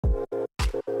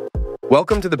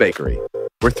Welcome to the bakery.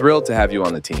 We're thrilled to have you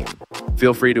on the team.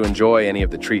 Feel free to enjoy any of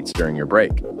the treats during your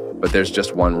break, but there's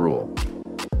just one rule.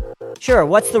 Sure,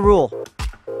 what's the rule?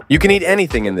 You can eat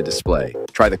anything in the display.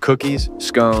 Try the cookies,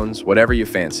 scones, whatever you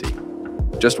fancy.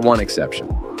 Just one exception.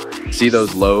 See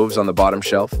those loaves on the bottom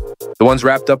shelf? The ones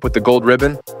wrapped up with the gold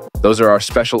ribbon? Those are our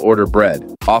special order bread,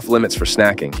 off limits for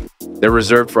snacking. They're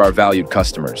reserved for our valued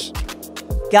customers.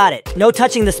 Got it. No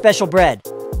touching the special bread.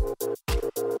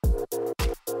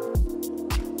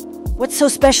 What's so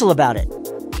special about it?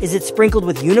 Is it sprinkled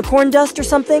with unicorn dust or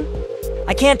something?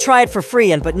 I can't try it for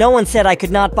free, but no one said I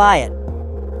could not buy it.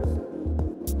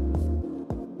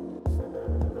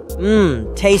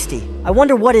 Tasty. I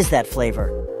wonder what is that flavor?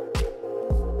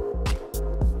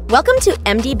 Welcome to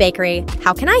MD Bakery.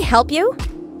 How can I help you?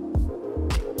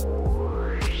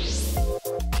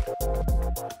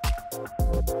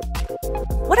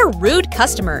 What a rude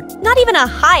customer. Not even a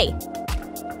hi.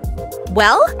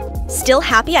 Well, still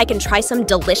happy I can try some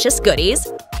delicious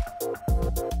goodies?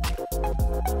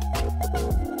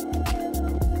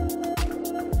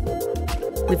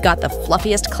 We've got the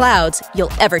fluffiest clouds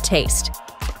you'll ever taste.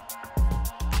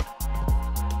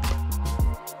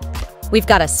 We've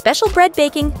got a special bread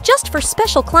baking just for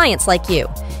special clients like you.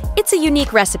 It's a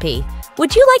unique recipe.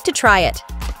 Would you like to try it?